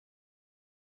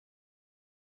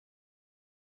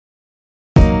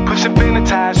emotion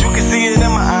hypnotized, you can see it in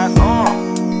my eyes.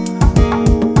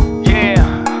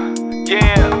 Yeah,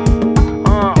 yeah.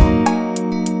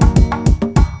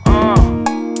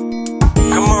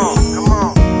 Come on, come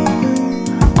on.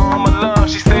 All my love,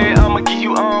 she said I'ma give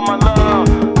you all my love.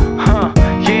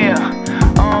 Yeah.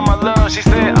 All my love, she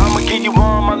said I'ma give you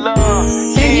all my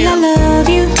love. Baby, I love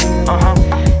you.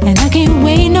 And I can't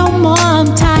wait no more, I'm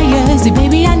tired. See,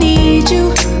 baby, I need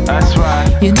you. That's right.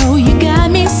 You know you got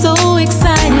me so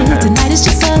excited. Tonight it's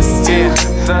just us two. Yeah,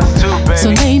 it's us too, baby. So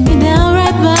lay me down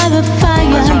right by the fire.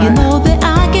 Right. You know that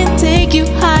I can take you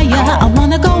higher. I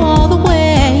wanna go all the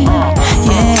way.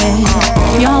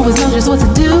 Yeah, you always know just what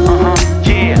to do.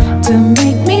 Yeah. To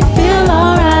make me feel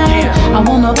alright. Yeah. I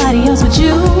want nobody else but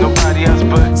you. Nobody else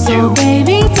but so you. So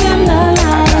baby, dim the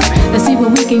lights. Let's see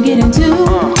what we can get into.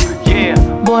 Yeah.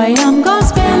 Boy, I'm gonna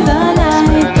spend the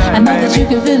night. I know that you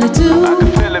can feel it too. I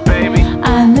can feel it, baby.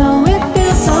 I know it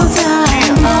feels so tight.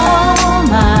 All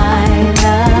my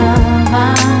love,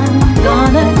 I'm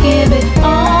gonna give it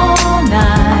all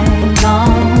night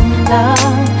long.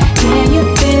 Love, can you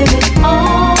feel it?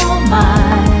 All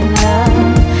my love,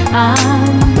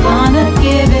 I'm gonna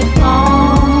give it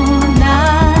all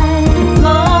night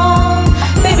long.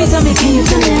 Baby, tell me, can you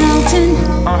feel it melting?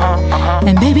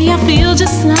 And baby, I feel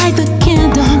just like the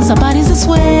candles. Our bodies are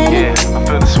sweating. Yeah, I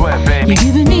feel the sweat, baby. You're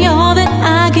giving me all that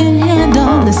I can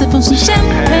handle. Let's sip on some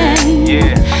champagne.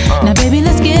 Yeah. Now, baby,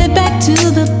 let's get back to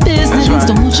the business. Right.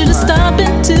 Don't want you to stop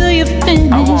until you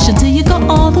finish, until you go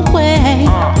all the way.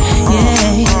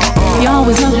 Yeah, you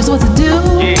always know just what to do.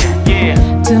 Yeah,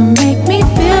 yeah. To make me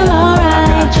feel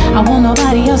alright. I want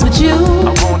nobody else but you.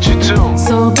 I want you too.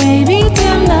 So, baby,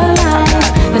 dim the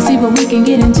lights. Let's see what we can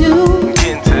get into.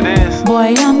 Get into this.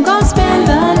 Boy, I'm gonna spend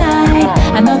the night.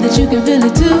 I know that you can feel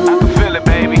it too. I can feel it,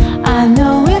 baby. I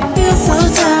know it feels so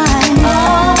tight.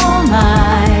 All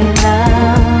my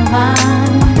love,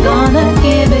 I'm gonna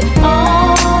give it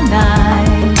all night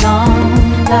long.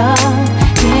 Love,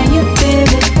 can you feel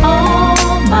it?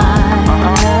 All my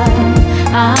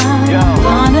love, I'm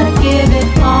gonna give it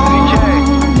all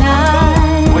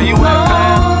night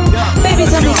long. Baby,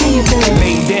 tell me, can you feel it?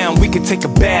 Lay down, we can take a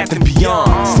bath and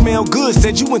beyond. Smell good,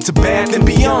 said you went to bath and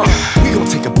beyond. We gon'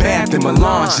 take a bath in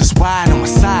melange, just wide on my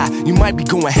side. You might be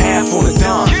going half on a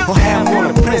Don or half on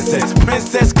a princess.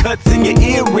 Princess cuts in your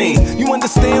earrings. You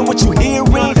understand what you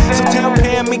hearing? So tell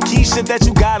Pam and Keisha that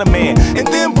you got a man. And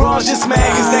then bras just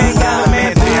mad cause they ain't got a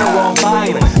man. They're all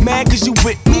violent. Mad cause you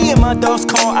with me in my dog's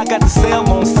car. I got the cell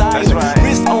on silent.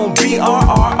 Wrist on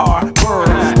BRRR, bird.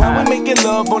 While we making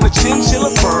love on the chinchilla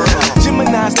fur.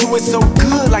 Gemini's do it so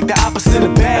good like the opposite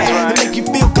of bad. They make you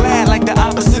feel glad like the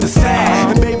opposite of sad.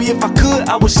 And baby, if I could,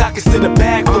 I wish I could sit a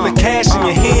bag full of cash in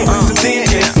your hand. So then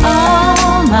it's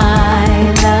all my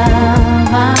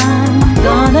love, I'm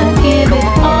gonna give it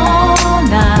all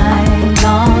night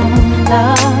long.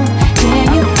 Love,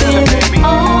 can you feel it?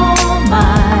 All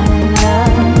my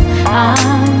love,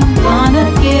 I'm gonna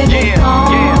give it all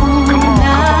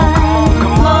night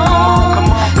long.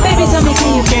 Baby, tell me,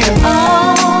 can you feel it?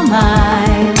 All my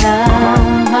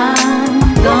love,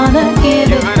 I'm gonna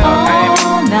give it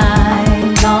all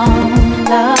night long.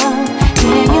 Love,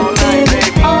 can you feel it?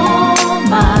 All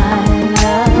my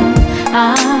love,